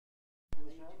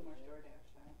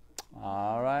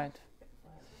All right.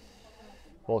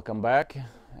 Welcome back,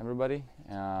 everybody.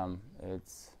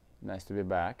 It's nice to be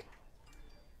back.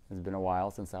 It's been a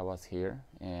while since I was here,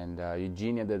 and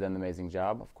Eugenia did an amazing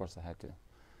job. Of course, I had to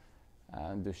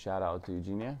do shout out to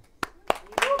Eugenia.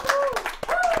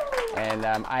 And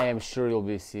I am sure you'll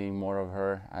be seeing more of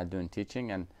her doing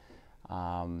teaching. And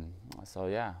so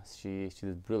yeah, she did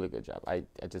a really good job. I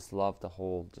just love the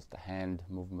hand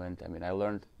movement. I mean, I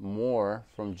learned more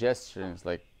from gestures,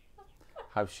 like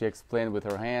how she explained with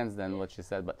her hands than what she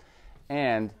said.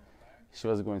 And she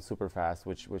was going super fast,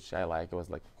 which I like. It was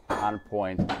like on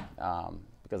point,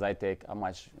 because I take a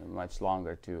much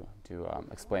longer to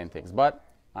explain things. But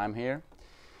I'm here,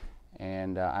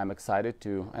 and I'm excited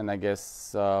to. And I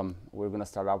guess we're going to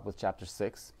start out with chapter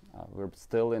 6. We're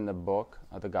still in the book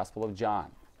of the Gospel of John.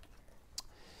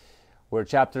 We're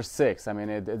chapter 6. I mean,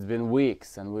 it's been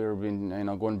weeks, and we've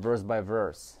been going verse by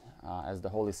verse as the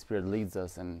Holy Spirit leads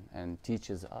us and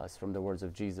teaches us from the words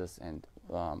of Jesus and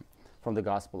from the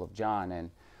Gospel of John. And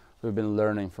we've been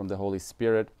learning from the Holy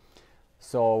Spirit.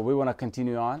 So we want to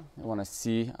continue on. We want to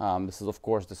see, this is of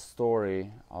course the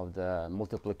story of the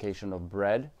multiplication of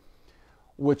bread,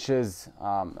 which is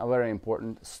a very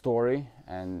important story,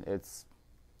 and it's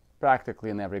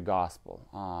practically in every gospel.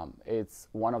 It's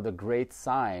one of the great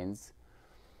signs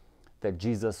that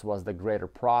Jesus was the greater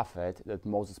prophet that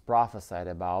Moses prophesied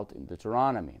about in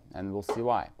Deuteronomy, and we'll see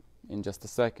why in just a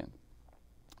second.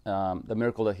 The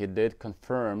miracle that he did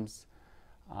confirms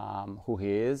who he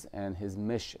is and his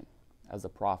mission as a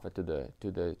prophet to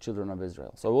the children of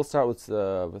Israel. So we'll start with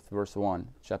verse 1,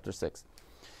 chapter 6.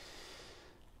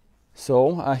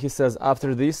 So he says,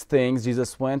 after these things,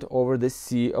 Jesus went over the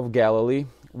Sea of Galilee,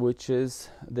 which is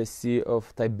the Sea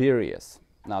of Tiberias.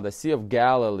 Now, the Sea of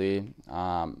Galilee,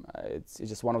 it's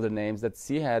just one of the names. That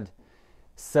sea had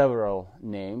several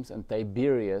names, and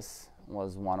Tiberias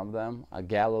was one of them,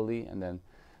 Galilee, and then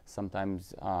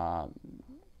sometimes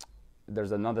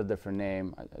there's another different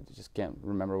name. I just can't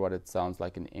remember what it sounds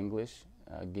like in English.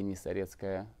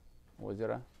 Genesaretskaya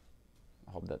ozero.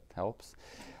 I hope that helps.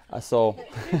 So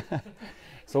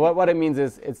what it means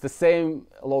is it's the same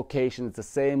location, it's the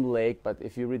same lake, but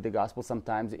if you read the gospel,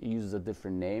 sometimes it uses a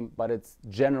different name, but it's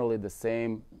generally the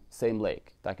same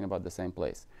lake, talking about the same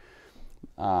place.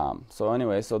 So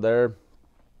anyway, they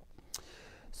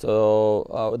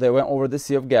went over the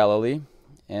Sea of Galilee,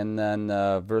 and then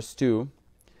verse 2,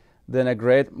 then a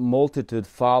great multitude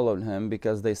followed him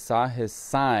because they saw his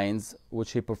signs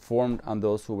which he performed on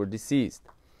those who were deceased.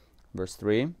 Verse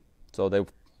 3, so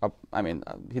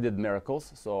he did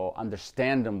miracles, so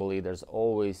understandably there's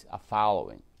always a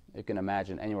following. You can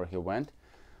imagine anywhere he went,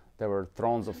 there were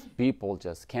thrones of people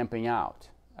just camping out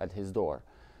at his door.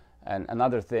 And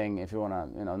another thing, if you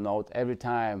want to note, every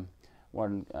time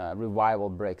when revival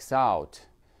breaks out,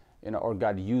 or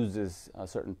God uses a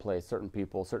certain place, certain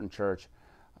people, certain church,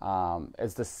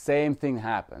 it's the same thing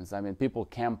happens. I mean, people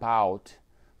camp out,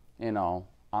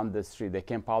 on the street. They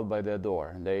camp out by their door,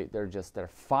 and they're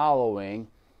following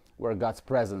where God's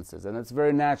presence is, and it's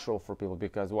very natural for people.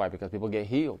 Because why? Because people get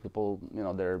healed. People,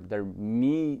 their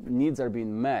needs are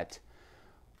being met,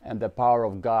 and the power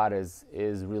of God is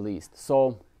released.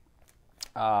 So,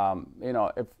 if I don't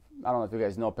know if you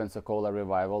guys know Pensacola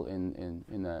revival in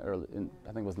the early,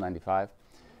 I think it was '95.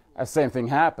 The same thing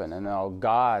happened, and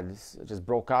God just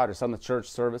broke out. It's on the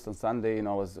church service on Sunday. It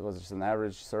was just an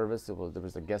average service. There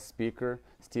was a guest speaker,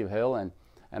 Steve Hill, and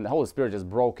the Holy Spirit just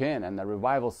broke in, and the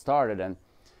revival started. And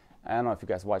I don't know if you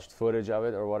guys watched footage of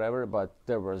it or whatever, but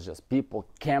there was just people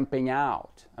camping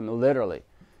out. I mean, literally,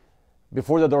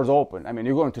 before the doors open. I mean,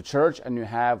 you're going to church and you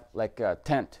have like a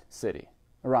tent city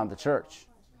around the church.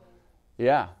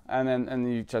 Yeah,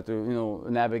 and you try to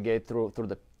navigate through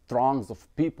the throngs of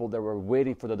people that were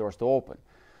waiting for the doors to open.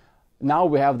 Now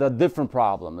we have the different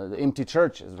problem, the empty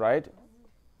churches, right?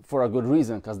 For a good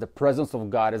reason, because the presence of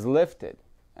God is lifted,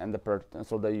 and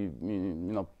so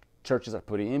the churches are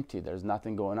pretty empty. There's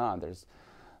nothing going on.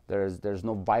 There's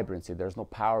no vibrancy. There's no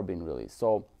power being released.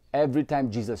 So every time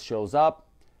Jesus shows up,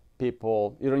 you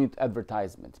don't need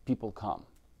advertisement. People come.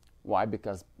 Why?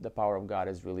 Because the power of God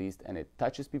is released, and it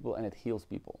touches people and it heals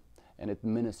people. And it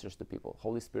ministers to people.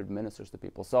 Holy Spirit ministers to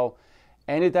people. So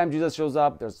anytime Jesus shows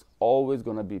up, there's always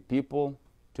going to be people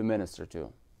to minister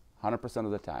to, 100%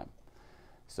 of the time.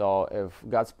 So if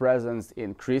God's presence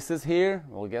increases here,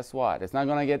 well, guess what? It's not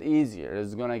going to get easier.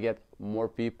 It's going to get more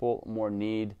people, more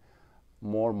need,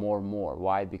 more.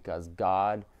 Why? Because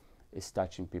God is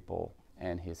touching people,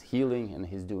 and He's healing, and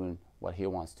He's doing what He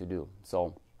wants to do.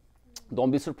 So don't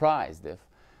be surprised if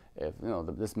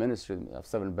this ministry of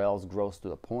Seven Bells grows to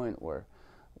the point where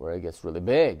it gets really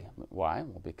big. Why?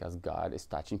 Well, because God is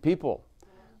touching people.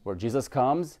 Where Jesus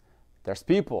comes, there's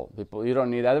people. You don't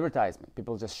need advertisement.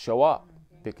 People just show up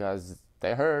because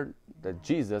they heard that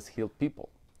Jesus healed people,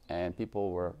 and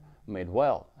people were made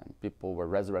well, and people were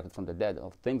resurrected from the dead.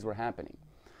 Things were happening.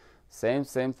 Same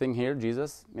thing here.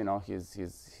 Jesus,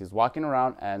 he's walking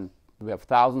around, and we have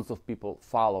thousands of people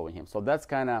following him. So that's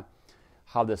kind of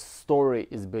how the story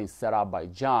is being set up by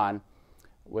John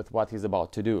with what he's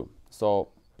about to do. So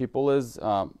people is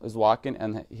walking,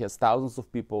 and he has thousands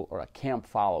of people, or a camp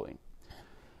following,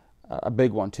 a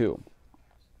big one too.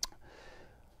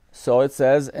 So it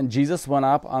says, and Jesus went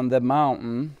up on the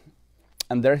mountain,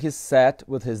 and there he sat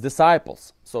with his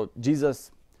disciples. So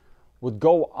Jesus would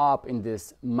go up in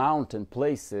these mountain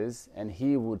places, and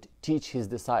he would teach his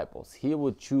disciples. He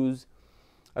would choose,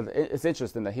 it's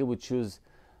interesting that he would choose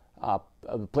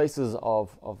places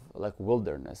of like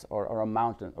wilderness, or a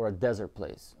mountain, or a desert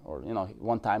place. Or,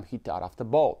 one time he taught off the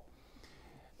boat.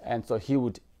 And so he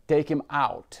would take him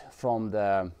out from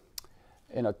the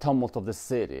tumult of the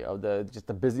city, of just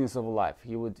the busyness of life.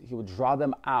 He would draw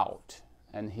them out,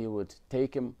 and he would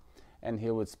take him, and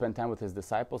he would spend time with his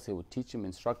disciples. He would teach them,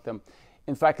 instruct them.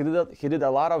 In fact, he did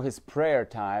a lot of his prayer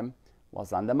time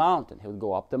was on the mountain. He would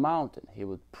go up the mountain. He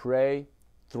would pray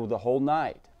through the whole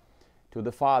night to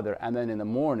the Father, and then in the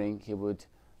morning he would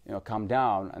come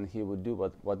down, and he would do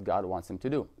what God wants him to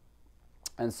do.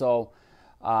 And so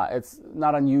it's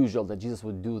not unusual that Jesus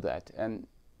would do that. And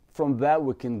from that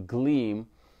we can glean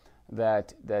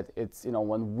that it's,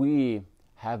 when we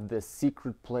have this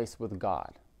secret place with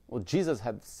God. Well, Jesus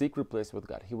had the secret place with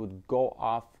God. He would go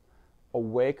off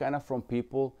away kind of from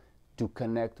people to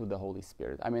connect with the Holy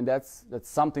Spirit. I mean, that's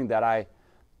something that I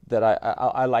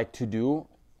like to do.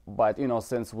 But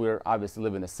since we're obviously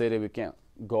live in a city, we can't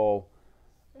go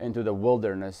into the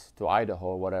wilderness to Idaho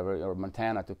or whatever, or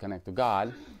Montana, to connect to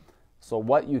God. So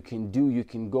what you can do, you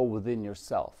can go within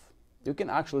yourself. You can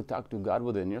actually talk to God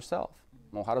within yourself.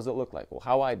 Well, how does it look like? Well,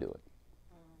 how I do it.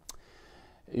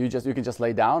 You can just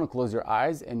lay down and close your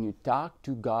eyes, and you talk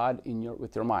to God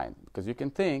with your mind, because you can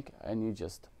think, and you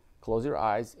just close your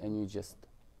eyes and you just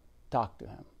talk to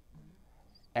him,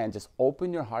 and just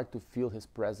open your heart to feel his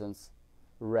presence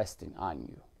resting on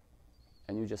you,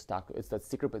 and you just talk. It's that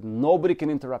secret place. Nobody can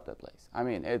interrupt that place. I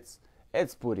mean, it's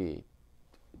pretty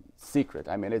secret.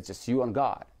 I mean, it's just you and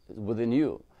God. It's within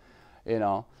you.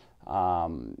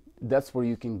 That's where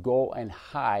you can go and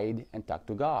hide and talk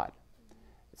to God.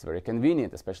 It's very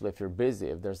convenient, especially if you're busy,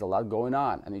 if there's a lot going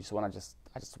on, and you just want to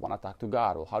I just want to talk to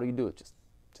God. Well, how do you do it?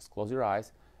 Just close your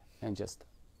eyes and just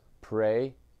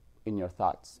pray in your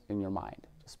thoughts, in your mind.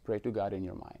 Just pray to God in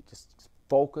your mind. Just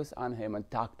focus on him and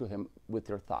talk to him with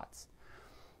your thoughts.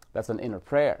 That's an inner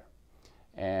prayer.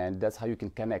 And that's how you can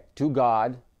connect to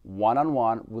God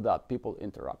one-on-one without people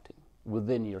interrupting,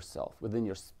 within yourself, within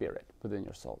your spirit, within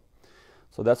your soul.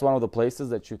 So that's one of the places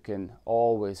that you can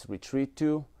always retreat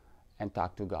to and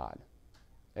talk to God.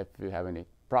 If you have any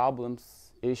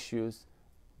problems, issues,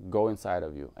 go inside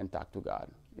of you and talk to God,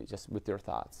 just with your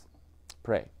thoughts.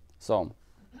 Pray. So,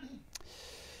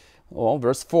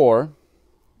 verse 4.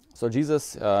 So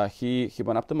Jesus, he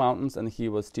went up the mountains, and he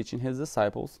was teaching his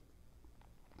disciples.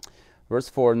 Verse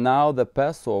 4, now the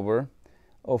Passover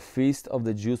of feast of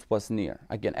the Jews was near.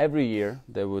 Again, every year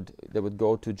they would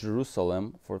go to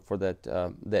Jerusalem for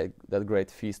that great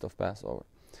feast of Passover.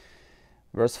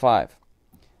 Verse 5,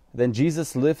 then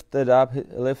Jesus lifted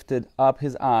up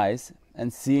his eyes,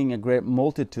 and seeing a great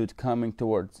multitude coming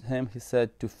towards him, he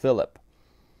said to Philip,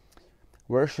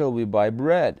 where shall we buy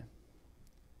bread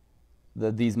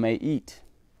that these may eat?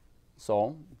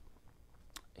 So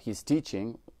he's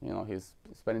teaching, he's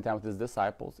spending time with his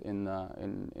disciples in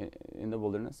the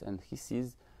wilderness, and he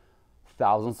sees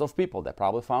thousands of people that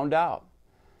probably found out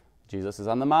Jesus is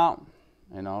on the mountain.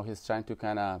 He's trying to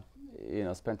kind of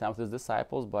spend time with his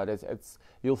disciples, but it's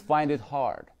you'll find it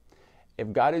hard.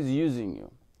 If God is using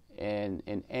you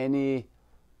in any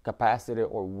capacity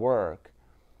or work,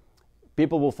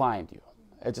 people will find you.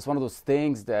 It's just one of those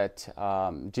things that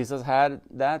Jesus had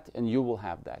that, and you will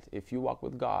have that if you walk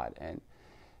with God,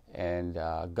 and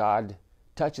God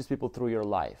touches people through your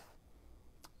life.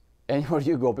 Anywhere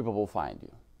you go, people will find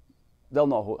you. They'll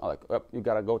know who. You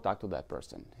gotta go talk to that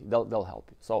person. They'll help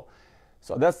you. So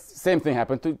that's same thing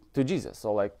happened to Jesus.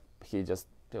 So he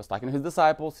was talking to his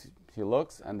disciples. He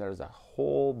looks, and there's a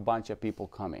whole bunch of people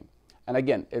coming. And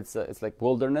again, it's like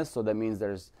wilderness, so that means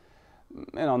there's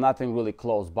nothing really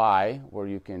close by where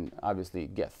you can obviously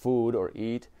get food or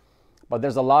eat, but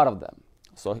there's a lot of them.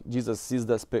 So Jesus sees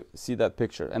that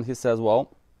picture, and he says,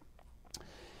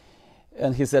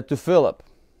 and he said to Philip,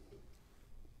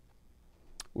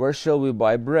 where shall we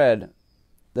buy bread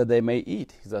that they may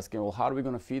eat. He's asking, well, how are we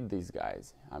going to feed these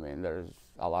guys? I mean, there's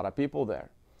a lot of people there.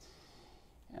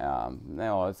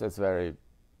 It's very,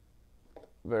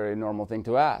 very normal thing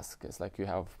to ask. It's like you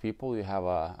have people, you have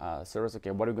a service.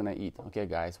 Okay, what are we going to eat? Okay,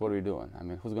 guys, what are we doing? I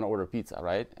mean, who's going to order pizza,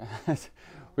 right?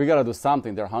 We got to do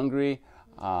something. They're hungry.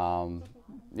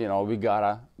 We got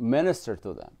to minister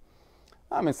to them.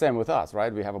 I mean, same with us,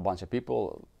 right? We have a bunch of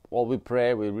people. Well, we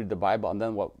pray, we read the Bible, and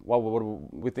then what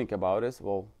we think about is,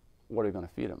 well, what are you going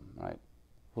to feed them, right?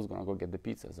 Who's going to go get the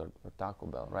pizzas or Taco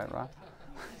Bell, right?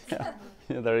 Yeah,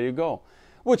 there you go.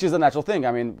 Which is a natural thing.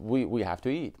 I mean, we have to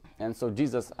eat. And so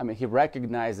Jesus, I mean, he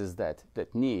recognizes that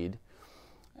need,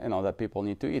 that people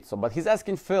need to eat. So, but he's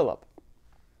asking Philip.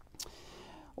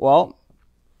 Well,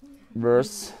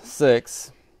 verse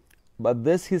 6, but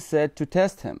this he said to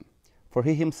test him, for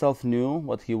he himself knew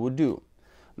what he would do.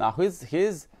 Now,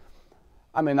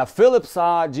 now Philip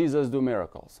saw Jesus do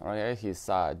miracles. Right? He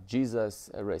saw Jesus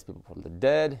raise people from the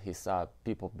dead. He saw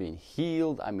people being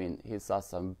healed. I mean, he saw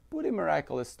some pretty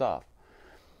miraculous stuff.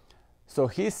 So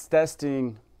he's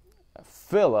testing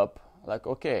Philip, like,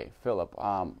 okay, Philip,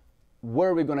 where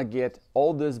are we going to get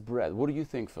all this bread? What do you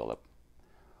think, Philip?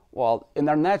 Well, in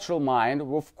our natural mind,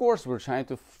 of course, we're trying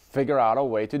to figure out a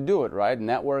way to do it, right?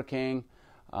 Networking.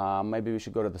 Maybe we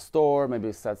should go to the store.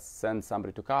 Maybe send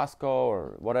somebody to Costco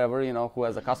or whatever. Who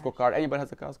has a Costco card? Anybody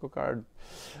has a Costco card?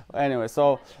 Anyway,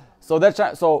 so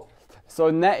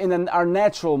in our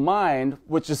natural mind,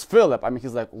 which is Philip, I mean,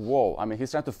 he's like, whoa. I mean,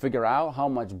 he's trying to figure out how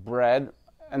much bread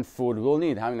and food we'll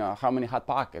need. How many hot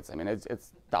pockets? I mean,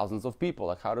 it's thousands of people.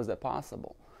 Like, how is that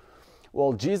possible?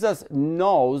 Well, Jesus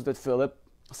knows that Philip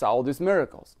saw all these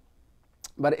miracles.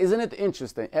 But isn't it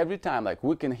interesting? Every time, like,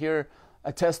 we can hear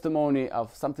a testimony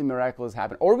of something miraculous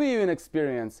happen, or we even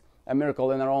experience a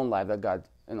miracle in our own life that God,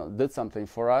 did something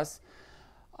for us.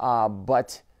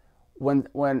 But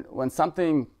when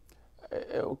something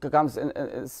comes in,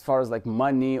 as far as like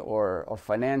money or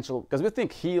financial, because we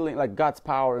think healing, like God's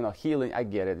power, healing, I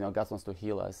get it, God wants to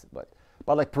heal us, but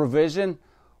like provision,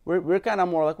 we're kind of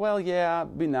more like, well, yeah,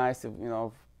 be nice, if,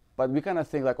 but we kind of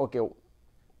think like, okay,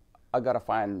 I got to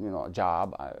find, a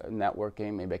job,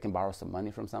 networking, maybe I can borrow some money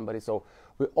from somebody. So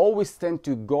we always tend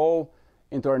to go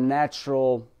into our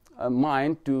natural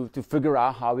mind to figure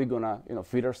out how we're going to,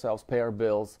 feed ourselves, pay our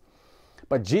bills.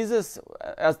 But Jesus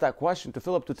asked that question to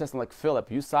Philip to test him, like, Philip,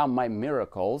 you saw my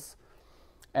miracles.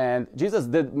 And Jesus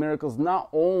did miracles not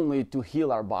only to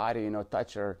heal our body,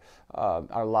 touch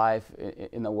our life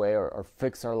in a way or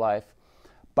fix our life,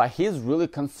 but he's really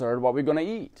concerned what we're going to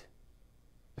eat.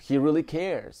 He really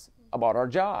cares about our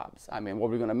jobs. I mean, what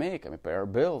we're going to make. I mean, pay our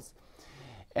bills.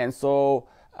 And so,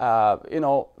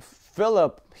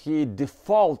 Philip, he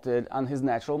defaulted on his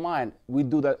natural mind. We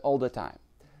do that all the time.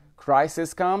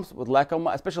 Crisis comes with lack of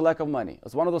money, especially lack of money.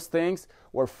 It's one of those things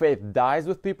where faith dies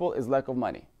with people is lack of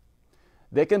money.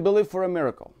 They can believe for a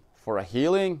miracle, for a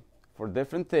healing, for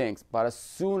different things, but as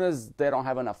soon as they don't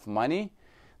have enough money,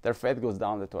 their faith goes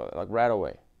down the toilet, like right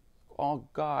away. Oh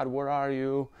God, where are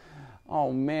you?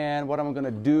 Oh man, what am I going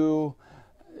to do?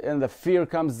 And the fear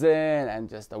comes in and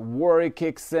just the worry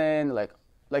kicks in, like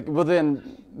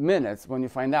within minutes when you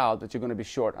find out that you're going to be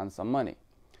short on some money.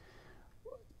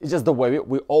 It's just the way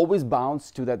we always bounce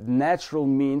to that natural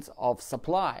means of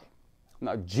supply.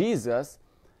 Now Jesus,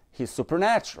 he's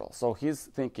supernatural, so he's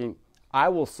thinking, I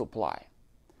will supply.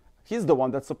 He's the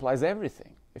one that supplies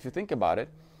everything. If you think about it,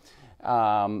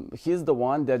 he's the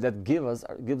one that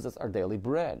gives us our daily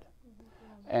bread.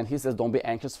 And he says, don't be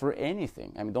anxious for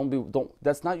anything. I mean,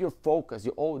 that's not your focus.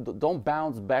 Don't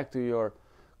bounce back to your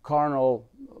carnal,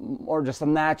 or just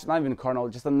not even carnal,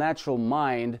 just a natural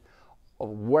mind of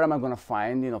where am I going to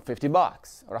find,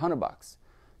 $50 or $100.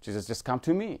 Jesus, just come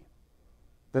to me.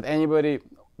 Did anybody,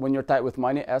 when you're tight with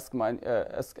money, ask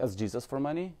Jesus for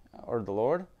money or the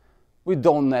Lord? We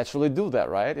don't naturally do that,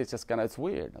 right? It's just it's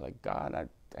weird. Like, God,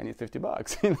 I need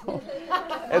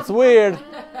 $50, It's weird,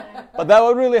 but that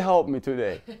would really help me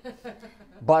today.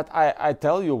 But I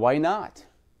tell you, why not?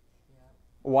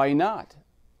 Why not?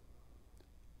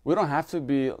 We don't have to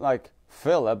be like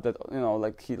Philip,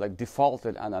 that he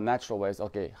defaulted on the natural ways.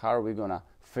 Okay, how are we gonna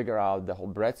figure out the whole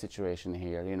bread situation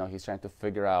here? He's trying to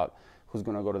figure out who's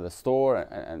gonna go to the store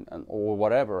and or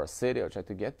whatever, a city, or try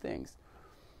to get things.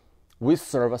 We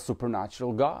serve a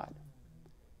supernatural God.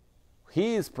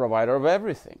 He is provider of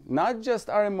everything, not just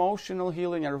our emotional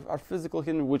healing, our physical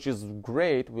healing, which is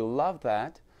great. We love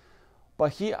that.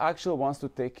 But he actually wants to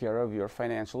take care of your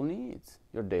financial needs,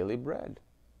 your daily bread,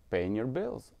 paying your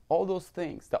bills, all those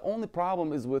things. The only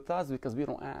problem is with us because we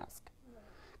don't ask.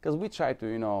 Because we try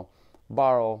to,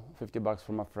 borrow $50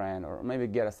 from a friend, or maybe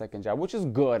get a second job, which is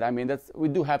good. I mean, we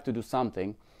do have to do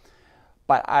something.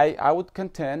 But I would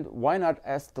contend, why not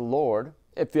ask the Lord,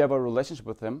 if you have a relationship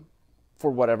with Him, for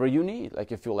whatever you need?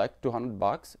 Like if you like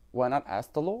 $200, why not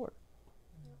ask the Lord?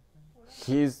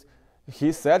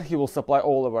 He said He will supply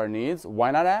all of our needs.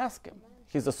 Why not ask Him?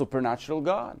 He's a supernatural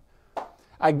God.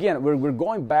 Again, we're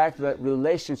going back to that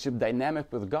relationship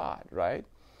dynamic with God, right?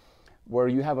 Where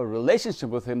you have a relationship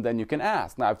with Him, then you can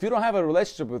ask. Now, if you don't have a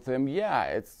relationship with Him,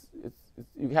 yeah,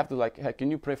 you have to like, hey, can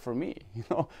you pray for me?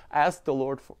 Ask the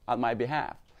Lord on my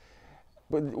behalf.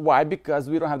 But why? Because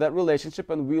we don't have that relationship,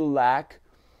 and we lack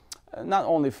not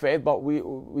only faith, but we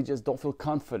just don't feel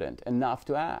confident enough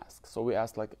to ask. So we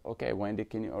ask like, okay, Wendy,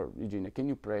 or Eugenia, can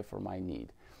you pray for my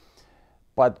need?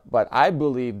 But I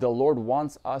believe the Lord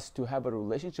wants us to have a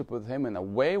relationship with Him in a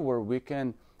way where we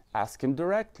can ask Him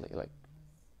directly. Like,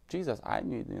 Jesus, I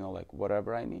need, like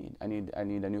whatever I need. I need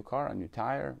a new car, a new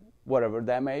tire, whatever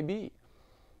that may be.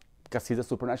 Because He's a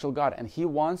supernatural God, and He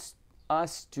wants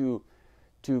us to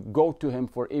go to Him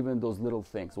for even those little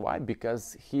things. Why?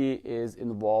 Because He is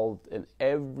involved in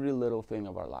every little thing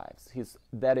of our lives. He's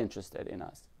that interested in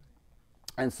us.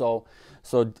 And so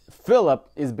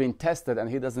Philip is being tested, and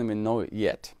he doesn't even know it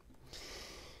yet.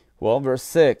 Well, verse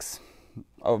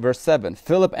 7,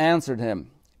 Philip answered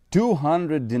him,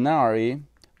 200 denarii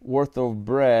worth of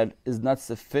bread is not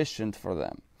sufficient for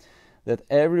them, that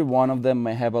every one of them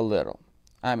may have a little.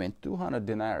 I mean, 200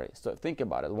 denarii. So think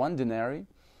about it. 1 denarii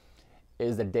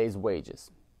is a day's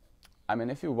wages. I mean,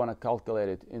 if you want to calculate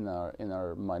it in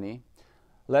our money,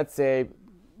 let's say,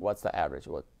 what's the average?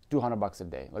 What, $200 a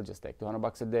day? Let's just take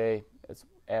 $200 a day. It's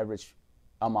average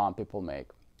amount people make,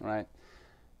 right?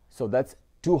 So that's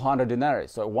 200 denarii.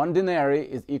 So 1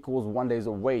 denarii equals 1 day's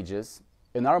of wages.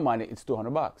 In our money, it's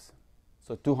 $200.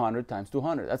 So 200 times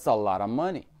 200. That's a lot of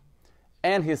money.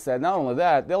 And he said, not only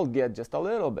that, they'll get just a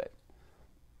little bit.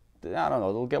 I don't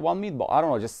know, they'll get 1 meatball. I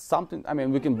don't know, just something. I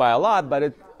mean, we can buy a lot,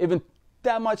 but even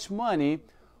that much money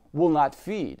will not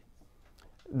feed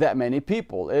that many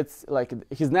people. It's like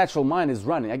his natural mind is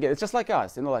running. Again, it's just like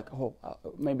us, like,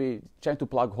 maybe trying to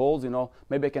plug holes,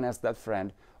 maybe I can ask that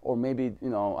friend, or maybe,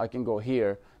 I can go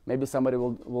here. Maybe somebody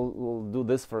will do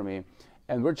this for me.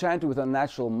 And we're trying to, with a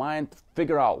natural mind,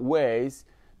 figure out ways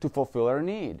to fulfill our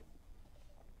need.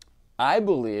 I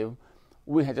believe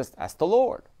we have just asked the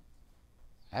Lord.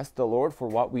 Ask the Lord for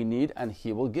what we need, and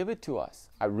He will give it to us.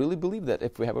 I really believe that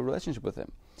if we have a relationship with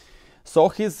Him. So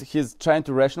he's trying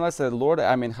to rationalize, said, Lord,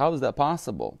 I mean, how is that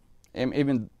possible?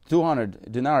 Even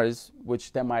 200 denarii,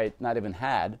 which they might not even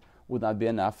had, would not be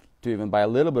enough to even buy a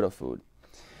little bit of food.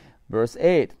 Verse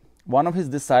 8, one of His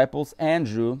disciples,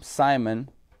 Andrew, Simon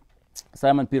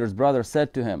Peter's brother,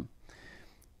 said to Him,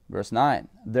 verse 9,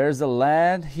 there's a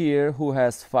lad here who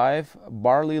has 5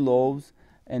 barley loaves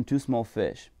and 2 small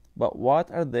fish. But what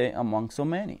are they among so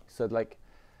many? So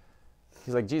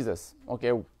he's like, Jesus,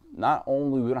 okay, not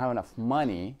only we don't have enough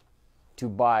money to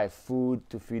buy food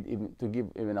to feed, to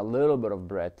give even a little bit of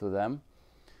bread to them,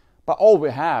 but all we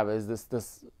have is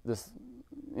this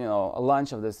a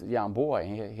lunch of this young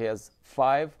boy. He has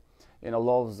 5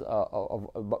 loaves of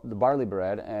the barley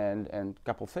bread and a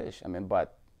couple fish. I mean,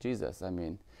 but Jesus, I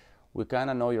mean, we kind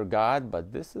of know you're God,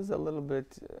 but this is a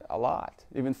lot,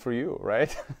 even for you,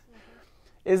 right?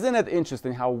 Isn't it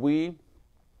interesting how we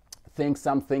think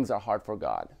some things are hard for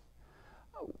God?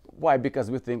 Why?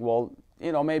 Because we think, well,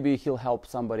 maybe He'll help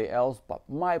somebody else, but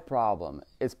my problem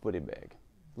is pretty big.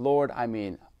 Lord, I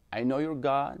mean, I know you're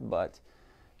God, but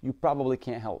you probably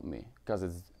can't help me because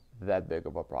it's that big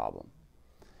of a problem.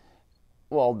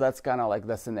 Well, that's kind of like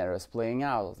the scenario is playing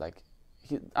out. It's like,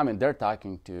 they're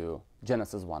talking to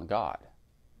Genesis 1 God.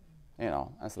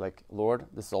 It's like, Lord,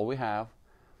 this is all we have.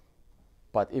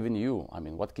 But even you,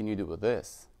 what can you do with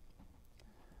this?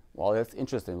 Well, that's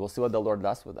interesting. We'll see what the Lord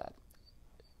does with that.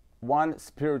 One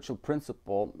spiritual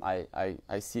principle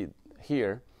I see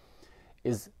here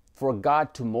is for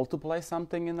God to multiply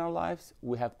something in our lives,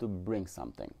 we have to bring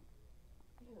something.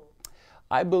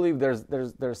 I believe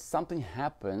there's something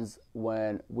happens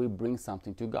when we bring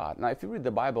something to God. Now, if you read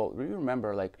the Bible, you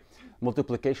remember like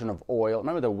multiplication of oil.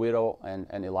 Remember the widow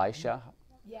and Elisha?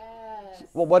 Yes.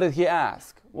 Well, what did he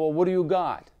ask? Well, what do you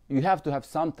got? You have to have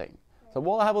something. So,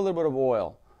 well, I have a little bit of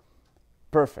oil.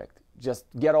 Perfect. Just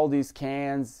get all these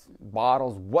cans,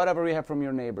 bottles, whatever you have from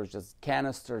your neighbors, just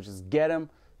canisters, just get them,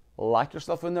 lock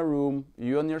yourself in the room,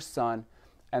 you and your son,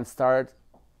 and start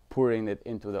pouring it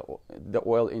into the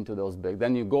oil into those big.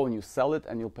 Then you go and you sell it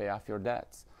and you'll pay off your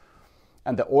debts.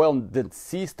 And the oil didn't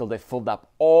cease till they filled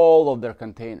up all of their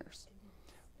containers.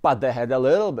 But they had a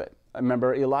little bit. I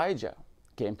remember Elijah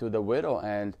came to the widow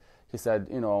and He said,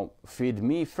 feed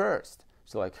me first.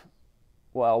 So like,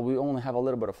 well, we only have a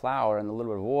little bit of flour and a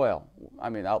little bit of oil. I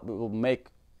mean, we'll make,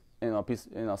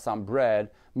 some bread.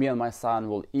 Me and my son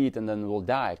will eat, and then we'll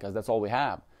die because that's all we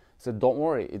have. He said, don't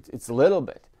worry, it's a little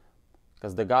bit,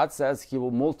 because the God says He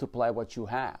will multiply what you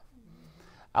have.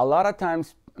 A lot of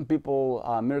times,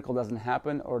 miracle doesn't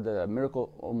happen, or the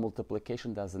miracle of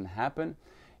multiplication doesn't happen,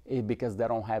 because they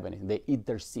don't have anything. They eat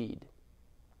their seed.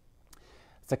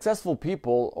 Successful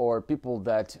people, or people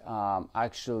that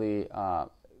actually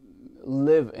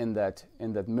live in that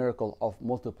miracle of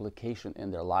multiplication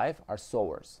in their life, are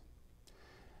sowers.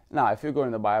 Now, if you go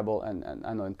in the Bible, and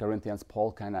I know in Corinthians,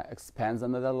 Paul kind of expands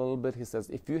on that a little bit. He says,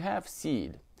 if you have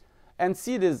seed, and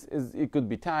seed is it could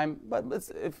be time, but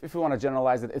if you want to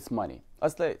generalize it, it's money.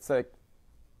 Let's say it's like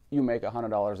you make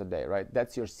 $100 a day, right?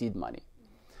 That's your seed money.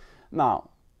 Now,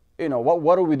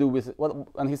 what do we do with it?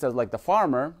 And he says, like the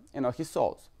farmer, he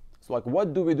sows. So like,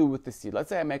 what do we do with the seed? Let's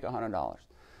say I make $100.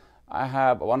 I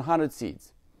have 100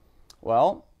 seeds.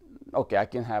 Well, okay, I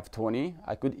can have 20.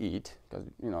 I could eat, because,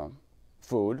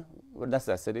 food,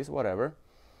 necessities, whatever.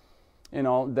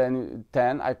 Then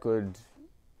 10 I could,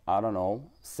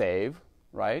 save,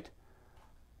 right?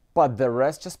 But the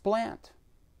rest just plant.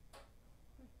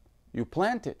 You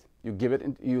plant it. You give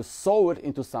it, you sow it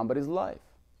into somebody's life,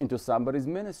 into somebody's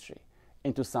ministry,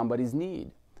 into somebody's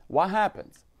need. What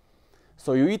happens?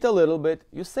 So you eat a little bit,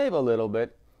 you save a little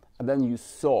bit, and then you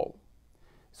sow.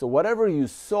 So whatever you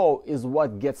sow is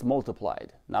what gets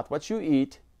multiplied. Not what you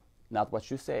eat, not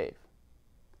what you save.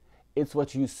 It's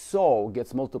what you sow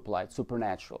gets multiplied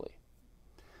supernaturally.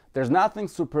 There's nothing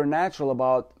supernatural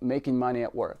about making money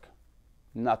at work.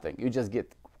 Nothing. You just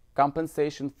get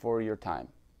compensation for your time.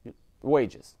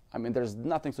 Wages. I mean, there's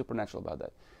nothing supernatural about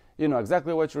that. You know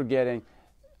exactly what you're getting,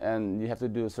 and you have to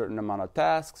do a certain amount of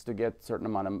tasks to get a certain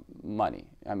amount of money.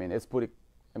 I mean,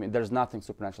 there's nothing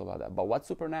supernatural about that. But what's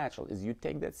supernatural is you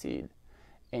take that seed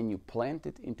and you plant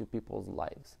it into people's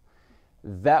lives.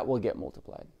 That will get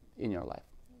multiplied in your life.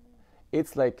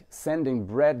 It's like sending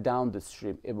bread down the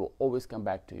stream. It will always come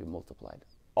back to you multiplied.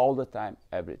 All the time,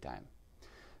 every time.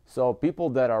 So people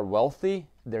that are wealthy,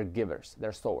 they're givers,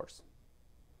 they're sowers.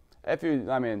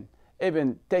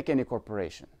 Even take any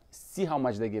corporation. See how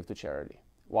much they give to charity.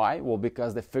 Why? Well,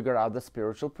 because they figure out the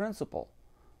spiritual principle.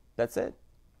 That's it.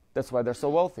 That's why they're so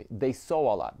wealthy. They sow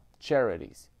a lot.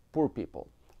 Charities, poor people,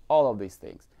 all of these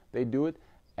things. They do it,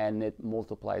 and it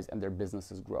multiplies, and their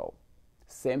businesses grow.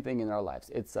 Same thing in our lives.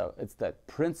 It's that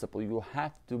principle. You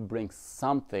have to bring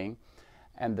something,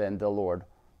 and then the Lord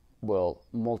will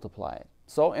multiply it.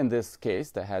 So in this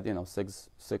case, they had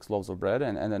six loaves of bread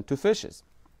and then 2 fishes.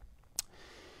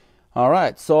 All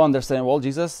right. So they're saying, well,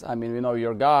 Jesus, we know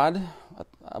you're God,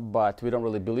 but we don't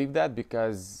really believe that,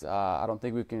 because I don't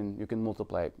think you can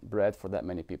multiply bread for that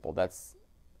many people. That's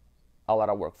a lot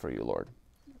of work for you, Lord.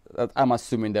 I'm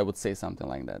assuming they would say something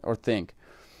like that, or think.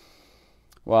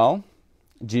 Well,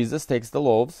 Jesus takes the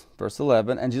loaves, verse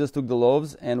 11, and Jesus took the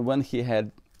loaves, and when he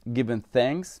had given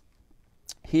thanks,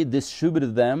 he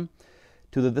distributed them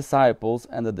to the disciples,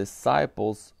 and the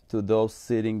disciples to those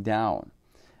sitting down,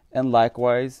 and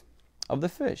likewise of the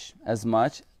fish, as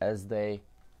much as they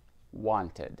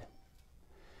wanted.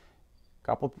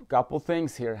 Couple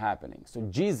things here happening. So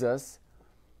Jesus,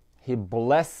 he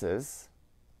blesses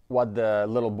what the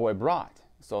little boy brought.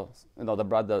 So the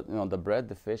bread,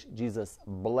 the fish. Jesus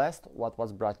blessed what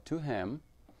was brought to him,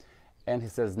 and he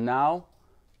says, "Now,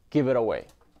 give it away."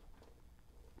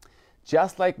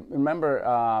 Just like, remember,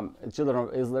 children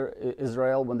of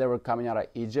Israel, when they were coming out of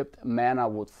Egypt, manna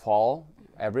would fall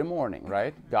every morning,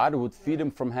 right? God would feed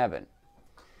them from heaven.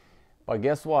 But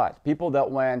guess what? People that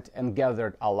went and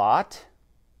gathered a lot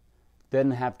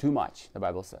didn't have too much, the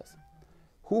Bible says.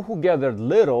 Who gathered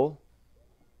little,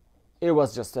 it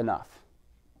was just enough.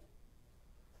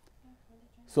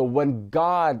 So when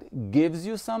God gives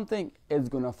you something, it's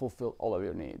going to fulfill all of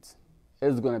your needs.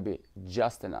 It's going to be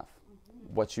just enough.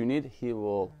 What you need, he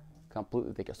will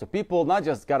completely take care. So people not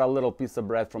just got a little piece of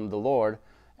bread from the Lord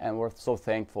and we're so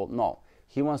thankful. No,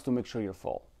 he wants to make sure you're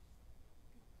full.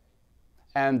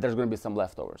 And there's going to be some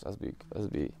leftovers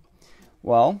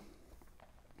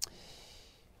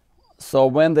so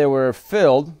when they were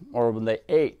filled, or when they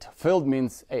ate, filled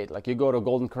means ate. Like you go to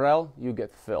Golden Corral, you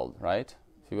get filled, right?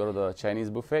 If you go to the Chinese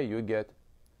buffet, you get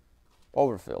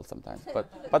overfilled sometimes,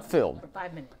 but filled. For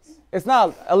 5 minutes. It's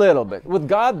not a little bit. With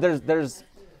God,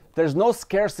 there's no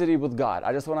scarcity with God.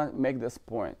 I just want to make this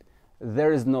point.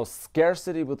 There is no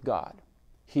scarcity with God.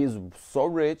 He is so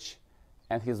rich,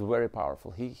 and he's very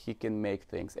powerful. He can make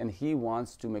things, and he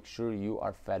wants to make sure you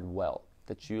are fed well,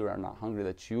 that you are not hungry,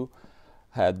 that you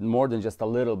had more than just a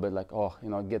little bit, like, oh,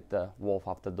 get the wolf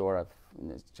off the door,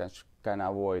 just kind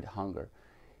of avoid hunger.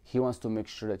 He wants to make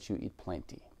sure that you eat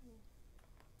plenty.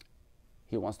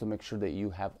 He wants to make sure that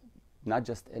you have not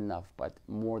just enough, but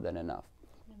more than enough,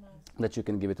 that you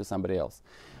can give it to somebody else.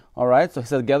 All right, so he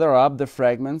said, gather up the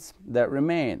fragments that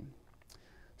remain,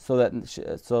 so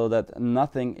that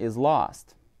nothing is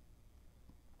lost.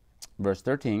 Verse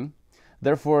 13,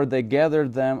 therefore they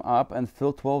gathered them up and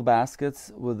filled 12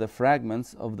 baskets with the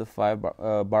fragments of the 5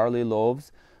 barley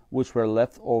loaves, which were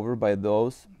left over by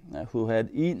those who had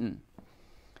eaten.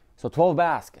 So 12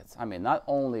 baskets. I mean, not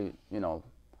only,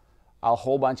 a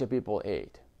whole bunch of people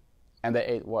ate, and they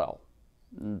ate well.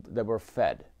 They were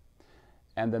fed.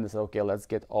 And then they said, okay, let's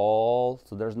get all,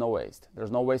 so there's no waste.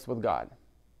 There's no waste with God.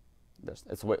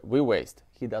 We waste.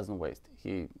 He doesn't waste.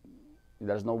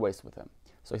 There's no waste with him.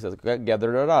 So he says,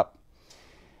 gather it up.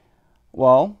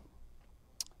 Well,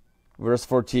 verse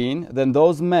 14, then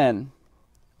those men,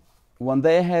 when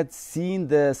they had seen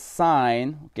the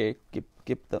sign, okay,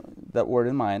 keep that word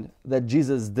in mind, that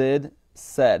Jesus did,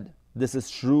 said, this is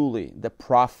truly the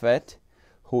prophet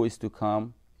who is to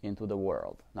come into the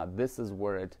world. Now this is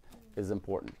where it is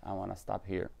important. I want to stop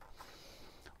here.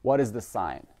 What is the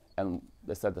sign? And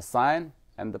they said the sign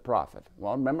and the prophet.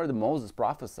 Well, remember that Moses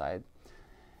prophesied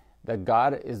that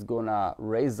God is going to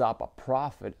raise up a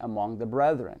prophet among the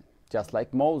brethren, just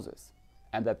like Moses,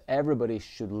 and that everybody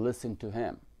should listen to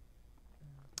him.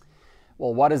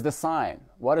 Well, what is the sign?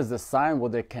 What is the sign where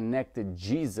they connected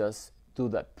Jesus to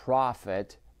that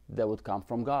prophet that would come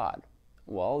from God?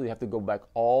 Well, you have to go back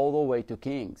all the way to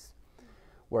Kings,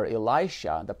 where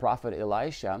Elisha, the prophet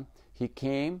Elisha, he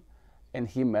came and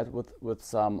he met with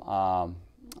some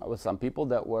people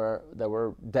that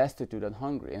were destitute and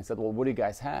hungry, and said, well, what do you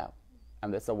guys have?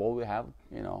 And they said, well, we have,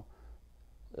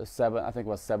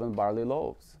 7 barley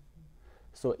loaves.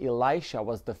 So Elisha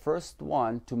was the first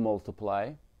one to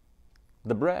multiply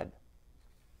the bread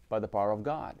by the power of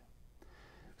God.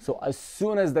 So as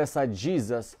soon as they saw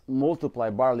Jesus multiply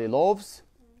barley loaves,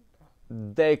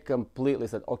 they completely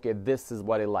said, okay, this is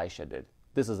what Elisha did.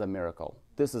 This is a miracle.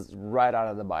 This is right out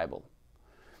of the Bible.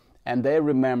 And they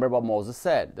remember what Moses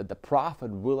said, that the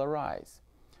prophet will arise.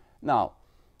 Now,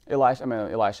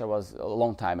 Elisha was a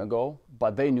long time ago,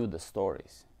 but they knew the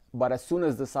stories. But as soon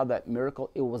as they saw that miracle,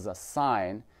 it was a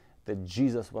sign that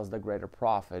Jesus was the greater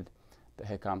prophet that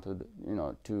had come to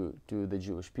the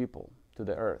Jewish people, to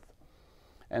the earth.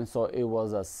 And so it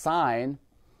was a sign,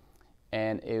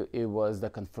 and it was the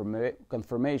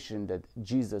confirmation that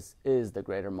Jesus is the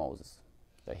greater Moses,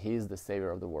 that he is the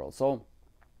Savior of the world. So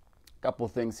a couple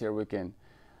of things here we can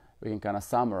kind of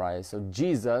summarize. So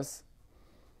Jesus,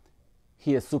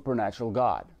 he is supernatural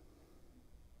God.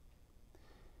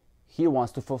 He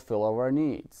wants to fulfill our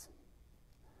needs.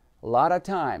 A lot of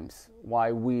times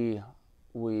why we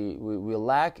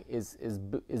lack is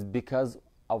because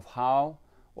of how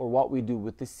or what we do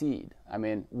with the seed. I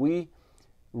mean, we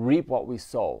reap what we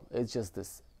sow. It's just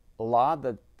this law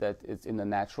that is in the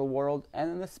natural world and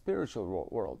in the spiritual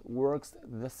world works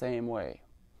the same way.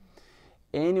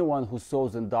 Anyone who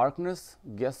sows in darkness,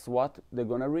 guess what they're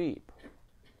going to reap?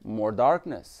 More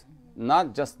darkness.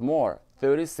 Not just more,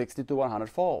 30, 60 to 100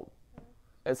 fold.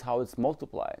 It's how it's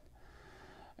multiplied.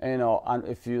 And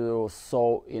if you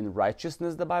sow in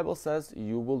righteousness, the Bible says,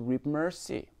 you will reap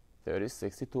mercy, 30,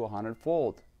 60 to 100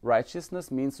 fold.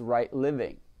 Righteousness means right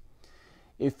living.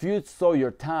 If you sow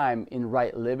your time in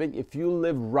right living, if you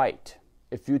live right,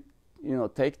 if you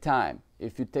take time,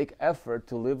 if you take effort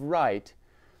to live right,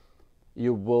 it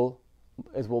will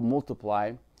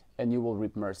multiply, and you will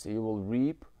reap mercy. You will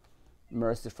reap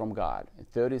mercy from God,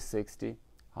 30, 60,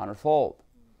 100 fold.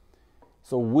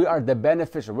 So we are the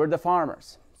beneficiary. We're the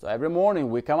farmers. So every morning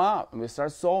we come out and we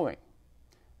start sowing.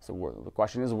 So the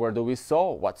question is, where do we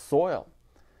sow? What soil?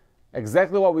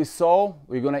 Exactly what we sow,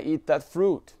 we're going to eat that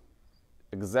fruit.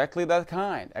 Exactly that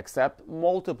kind, except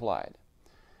multiplied.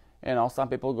 Some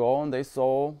people go and they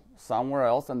sow somewhere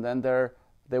else, and then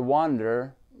they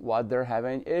wonder what they're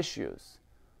having issues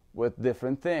with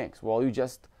different things. Well, you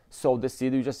just sowed the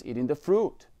seed, you're just eating the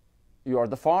fruit. You are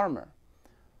the farmer.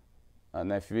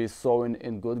 And if we sow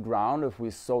in good ground, if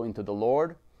we sow into the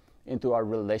Lord, into our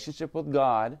relationship with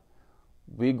God,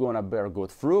 we're going to bear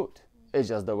good fruit. It's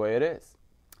just the way it is.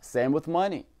 Same with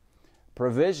money,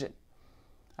 provision.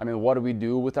 I mean, what do we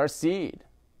do with our seed?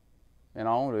 We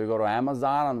go to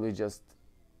Amazon and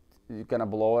you kind of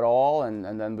blow it all,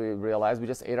 and then we realize we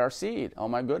just ate our seed. Oh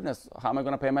my goodness, how am I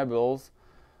going to pay my bills?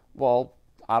 Well,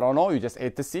 I don't know. You just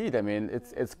ate the seed. I mean,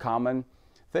 it's common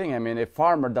thing. I mean, if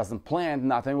farmer doesn't plant,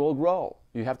 nothing will grow.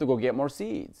 You have to go get more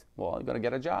seeds. Well, you're going to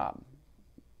get a job,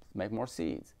 make more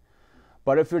seeds.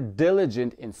 But if you're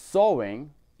diligent in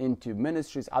sowing into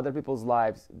ministries, other people's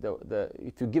lives,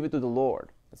 if you give it to the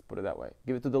Lord, let's put it that way,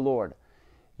 give it to the Lord,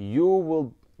 you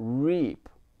will reap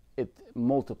it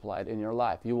multiplied in your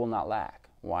life. You will not lack.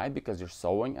 Why? Because you're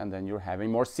sowing, and then you're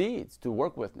having more seeds to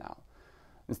work with now.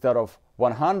 Instead of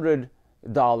 $100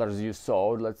 you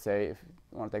sowed, let's say, if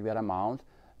you want to take that amount,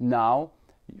 now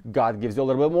God gives you a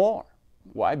little bit more.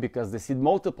 Why? Because the seed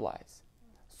multiplies.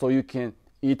 So you can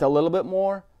eat a little bit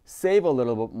more, save a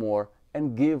little bit more,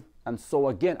 and give and sow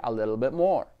again a little bit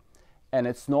more. And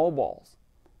it snowballs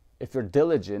if you're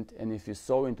diligent and if you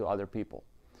sow into other people.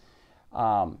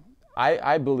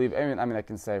 I believe, I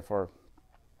can say for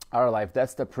our life,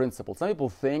 that's the principle. Some people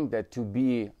think that to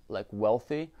be like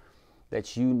wealthy,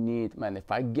 that you need, man,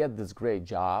 if I get this great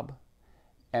job,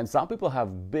 and some people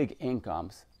have big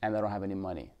incomes and they don't have any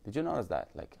money. Did you notice that?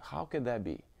 Like, how could that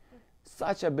be?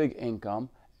 Such a big income,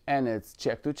 and it's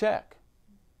check to check.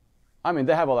 I mean,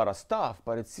 they have a lot of stuff,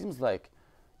 but it seems like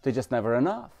they just never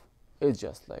enough. It's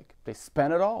just like they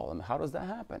spend it all. I mean, how does that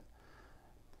happen?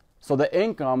 So the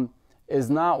income is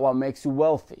not what makes you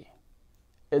wealthy.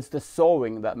 It's the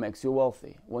sowing that makes you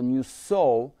wealthy. When you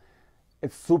sow,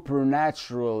 it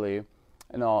supernaturally,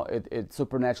 it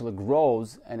supernaturally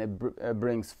grows, and it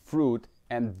brings fruit.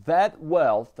 And that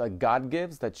wealth that God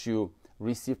gives, that you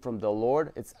receive from the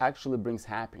Lord, it actually brings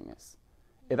happiness.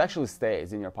 It actually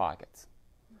stays in your pockets.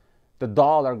 The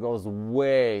dollar goes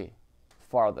way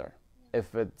farther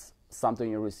if it's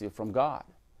something you receive from God.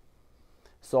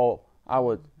 So I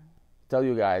would tell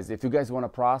you guys, if you guys want to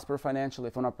prosper financially,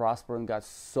 if you want to prosper in God,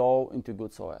 sow into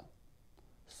good soil.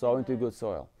 Sow into good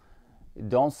soil.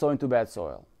 Don't sow into bad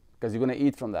soil, because you're going to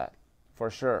eat from that for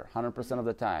sure, 100% of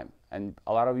the time. And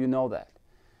a lot of you know that.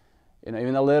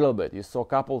 Even a little bit. You sow a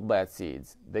couple of bad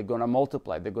seeds, they're going to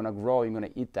multiply, they're going to grow, you're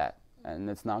going to eat that, and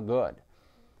it's not good.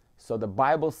 So the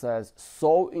Bible says,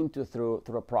 sow into through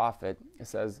a prophet. It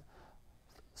says,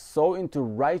 sow into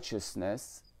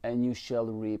righteousness, and you shall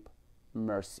reap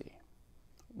mercy.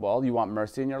 Well, you want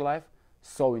mercy in your life?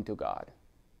 Sow into God.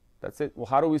 That's it. Well,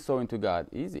 how do we sow into God?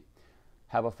 Easy.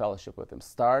 Have a fellowship with Him.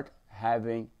 Start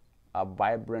having a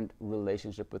vibrant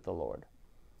relationship with the Lord.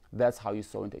 That's how you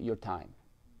sow into your time.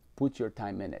 Put your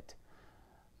time in it.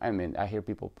 I mean, I hear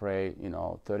people pray,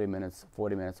 30 minutes,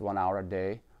 40 minutes, 1 hour a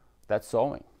day. That's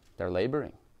sowing. They're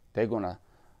laboring. They're going to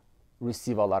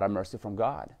receive a lot of mercy from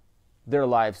God. Their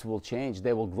lives will change.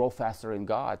 They will grow faster in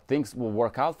God. Things will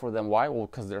work out for them. Why? Well,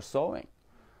 because they're sowing.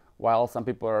 While some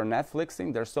people are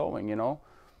Netflixing, they're sowing,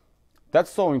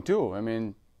 That's sowing too. I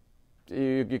mean,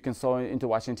 you can sow into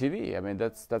watching TV. I mean,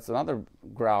 that's another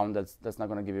ground that's not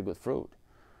going to give you good fruit.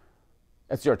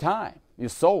 It's your time. You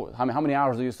sow it. How many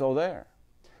hours do you sow there?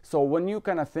 So when you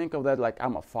kind of think of that, like,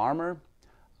 I'm a farmer,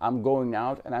 I'm going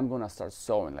out and I'm going to start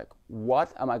sowing. Like,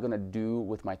 what am I going to do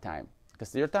with my time?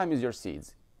 Because your time is your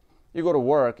seeds. You go to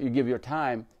work, you give your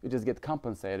time, you just get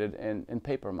compensated in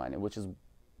paper money, which is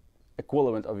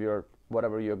equivalent of your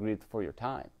whatever you agreed for your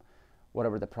time,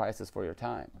 whatever the price is for your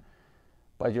time.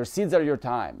 But your seeds are your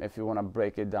time, if you want to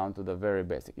break it down to the very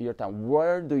basic. Your time.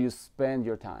 Where do you spend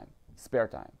your time? Spare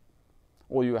time.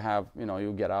 Or you have,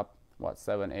 you get up,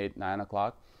 7, 8, 9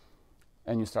 o'clock,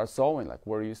 and you start sowing. Like,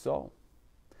 where you sow?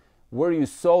 Where you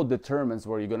sow determines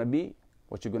where you're going to be,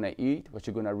 what you're going to eat, what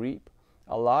you're going to reap.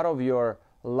 A lot of your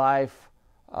life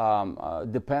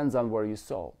depends on where you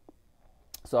sow.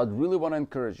 So I'd really want to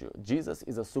encourage you. Jesus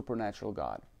is a supernatural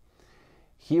God.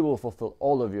 He will fulfill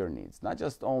all of your needs, not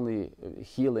just only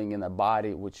healing in the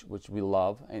body, which we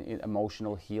love, and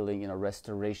emotional healing,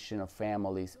 restoration of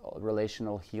families,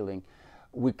 relational healing.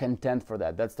 We contend for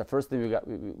that. That's the first thing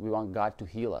we want God to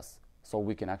heal us, so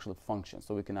we can actually function,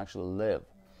 so we can actually live.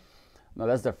 Now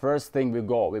that's the first thing we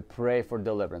go. We pray for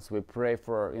deliverance. We pray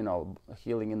for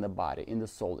healing in the body, in the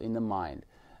soul, in the mind.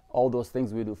 All those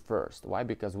things we do first. Why?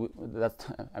 Because if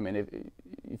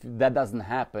that doesn't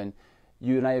happen,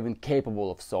 you're not even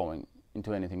capable of sowing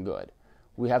into anything good.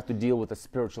 We have to deal with the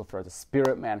spiritual first. The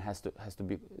spirit man has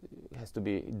to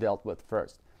be dealt with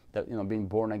first. That being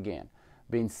born again,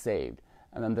 being saved,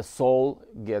 and then the soul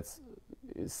gets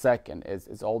second.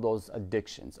 It's all those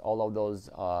addictions, all of those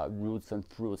roots and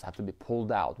fruits have to be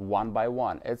pulled out one by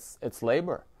one. It's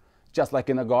labor, just like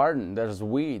in a garden. There's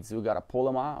weeds. We got to pull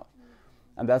them out,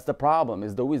 and that's the problem.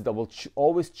 Is the weeds that will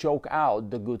always choke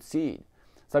out the good seed.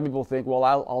 Some people think, well,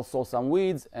 I'll sow some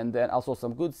weeds and then I'll sow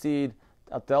some good seed.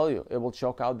 I'll tell you, it will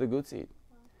choke out the good seed.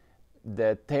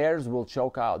 The tares will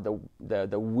choke out,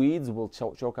 the weeds will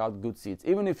choke out good seeds.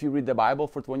 Even if you read the Bible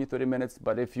for 20, 30 minutes,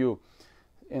 but if you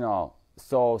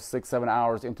sow 6, 7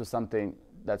 hours into something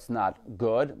that's not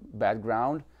good, bad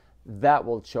ground, that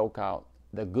will choke out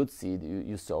the good seed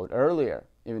you sowed earlier,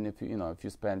 even if if you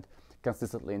spend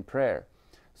consistently in prayer.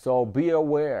 So be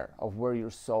aware of where you're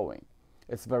sowing.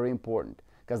 It's very important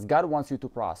because God wants you to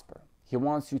prosper. He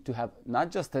wants you to have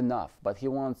not just enough, but He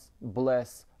wants to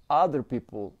bless other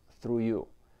people through you.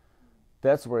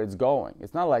 That's where it's going.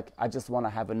 It's not like I just want to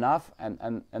have enough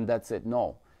and that's it.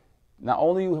 No. Not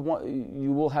only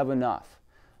you will have enough,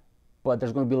 but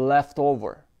there's going to be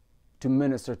leftover to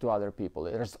minister to other people.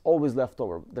 There's always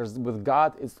leftover. With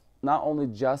God, it's not only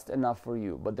just enough for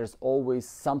you, but there's always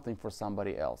something for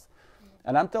somebody else.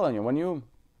 And I'm telling you, when you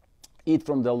eat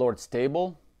from the Lord's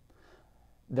table,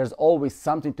 there's always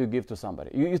something to give to somebody.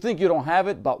 You think you don't have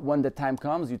it, but when the time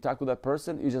comes, you talk to that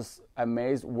person, you're just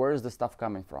amazed, where is the stuff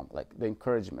coming from? Like the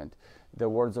encouragement, the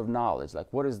words of knowledge, like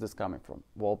what is this coming from?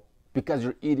 Well, because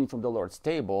you're eating from the Lord's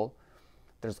table,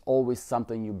 there's always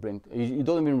something you bring. You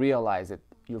don't even realize it.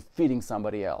 You're feeding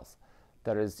somebody else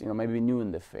that is, maybe new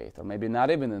in the faith, or maybe not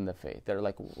even in the faith. They're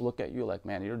like, look at you like,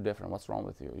 man, you're different. What's wrong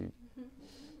with you?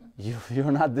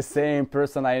 You're not the same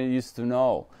person I used to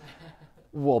know.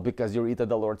 Well, because you eat at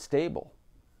the Lord's table.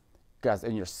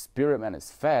 And your spirit, man,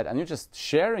 is fed. And you're just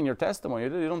sharing your testimony.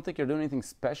 You don't think you're doing anything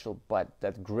special, but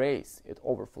that grace, it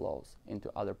overflows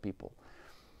into other people.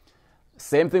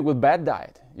 Same thing with bad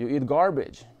diet. You eat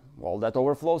garbage. Well, that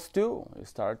overflows too. You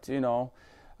start,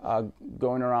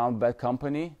 going around bad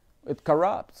company. It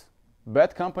corrupts.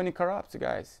 Bad company corrupts, you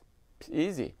guys.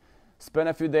 Easy. Spend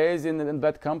a few days in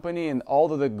bad company and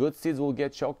all of the good seeds will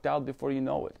get choked out before you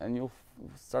know it. And you'll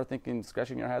start thinking,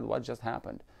 scratching your head, what just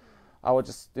happened? I was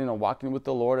just, walking with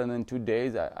the Lord, and in 2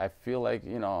 days, I feel like,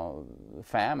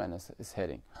 famine is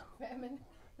hitting. Famine.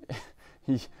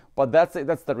 But that's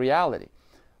the reality.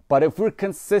 But if we're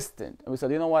consistent, and we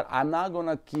said, you know what, I'm not going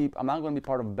to be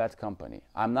part of bad company.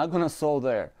 I'm not going to sow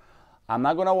there. I'm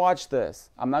not going to watch this.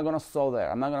 I'm not going to sow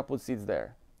there. I'm not going to put seeds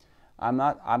there. I'm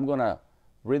going to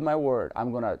read my word.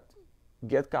 I'm going to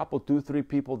get a couple, 2, 3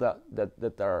 people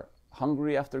that are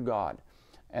hungry after God.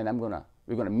 And we're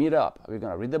going to meet up. We're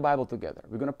going to read the Bible together.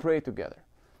 We're going to pray together.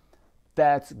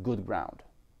 That's good ground.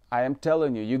 I am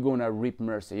telling you, you're going to reap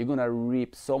mercy. You're going to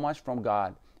reap so much from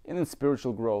God in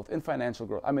spiritual growth, in financial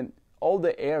growth. I mean, all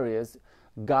the areas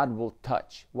God will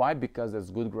touch. Why? Because it's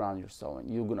good ground you're sowing.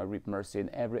 You're going to reap mercy in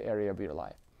every area of your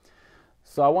life.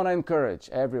 So I want to encourage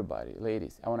everybody,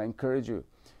 ladies, I want to encourage you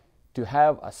to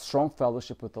have a strong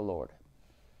fellowship with the Lord.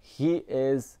 He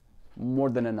is more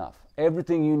than enough.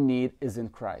 Everything you need is in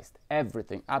Christ.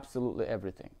 Everything, absolutely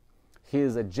everything. He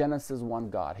is a Genesis 1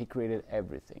 God. He created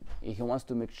everything. He wants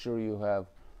to make sure you have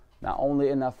not only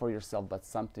enough for yourself, but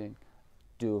something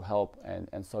to help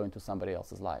and sow into somebody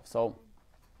else's life. So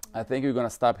I think we're going to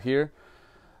stop here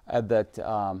at that,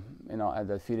 at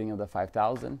the feeding of the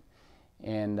 5,000.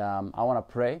 And I want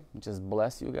to pray, just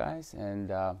bless you guys,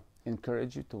 and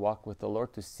encourage you to walk with the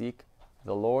Lord, to seek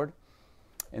the Lord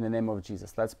in the name of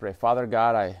Jesus. Let's pray. Father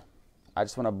God, I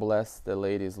just want to bless the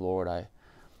ladies, Lord. I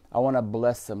want to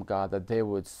bless them, God, that they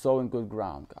would sow in good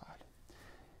ground, God,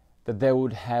 that they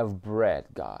would have bread,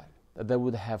 God, that they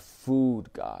would have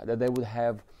food, God, that they would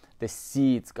have the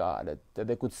seeds, God, that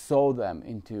they could sow them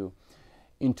into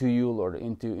you, Lord,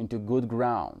 into good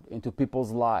ground, into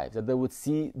people's lives, that they would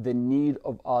see the need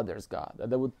of others, God, that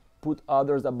they would put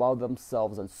others above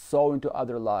themselves and sow into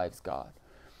other lives, God.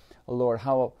 Lord,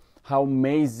 how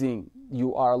amazing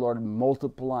you are, Lord,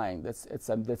 multiplying. That's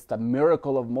the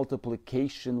miracle of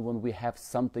multiplication, when we have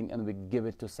something and we give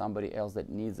it to somebody else that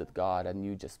needs it, God, and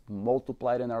you just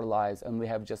multiply it in our lives, and we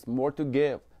have just more to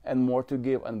give, and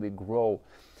we grow,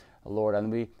 Lord,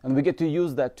 and we get to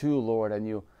use that too, Lord,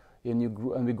 and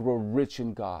we grow rich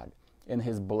in God, in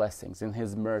His blessings, in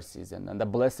His mercies, and the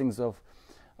blessings of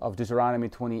Deuteronomy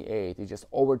 28. It just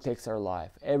overtakes our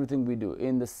life. Everything we do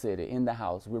in the city, in the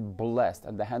house, we're blessed,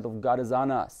 and the hand of God is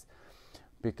on us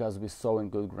because we sow in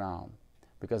good ground,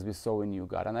 because we sow in you,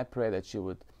 God. And I pray that you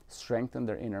would strengthen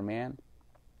their inner man,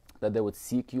 that they would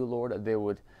seek you, Lord, that they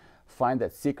would find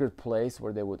that secret place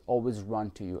where they would always run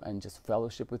to you and just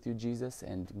fellowship with you, Jesus,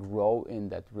 and grow in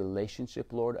that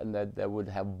relationship, Lord, and that they would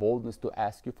have boldness to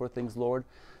ask you for things, Lord.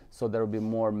 So there will be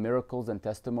more miracles and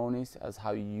testimonies as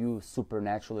how you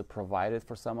supernaturally provided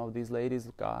for some of these ladies,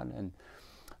 God.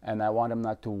 And I want them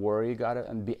not to worry, God,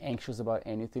 and be anxious about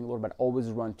anything, Lord, but always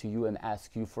run to you and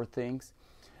ask you for things.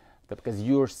 Because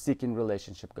you're seeking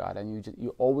relationship, God, and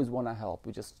you always want to help.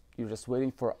 You're just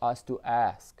waiting for us to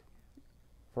ask.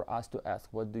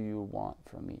 What do you want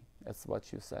from me? That's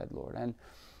what you said, Lord. And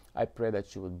I pray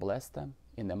that you would bless them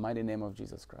in the mighty name of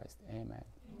Jesus Christ. Amen.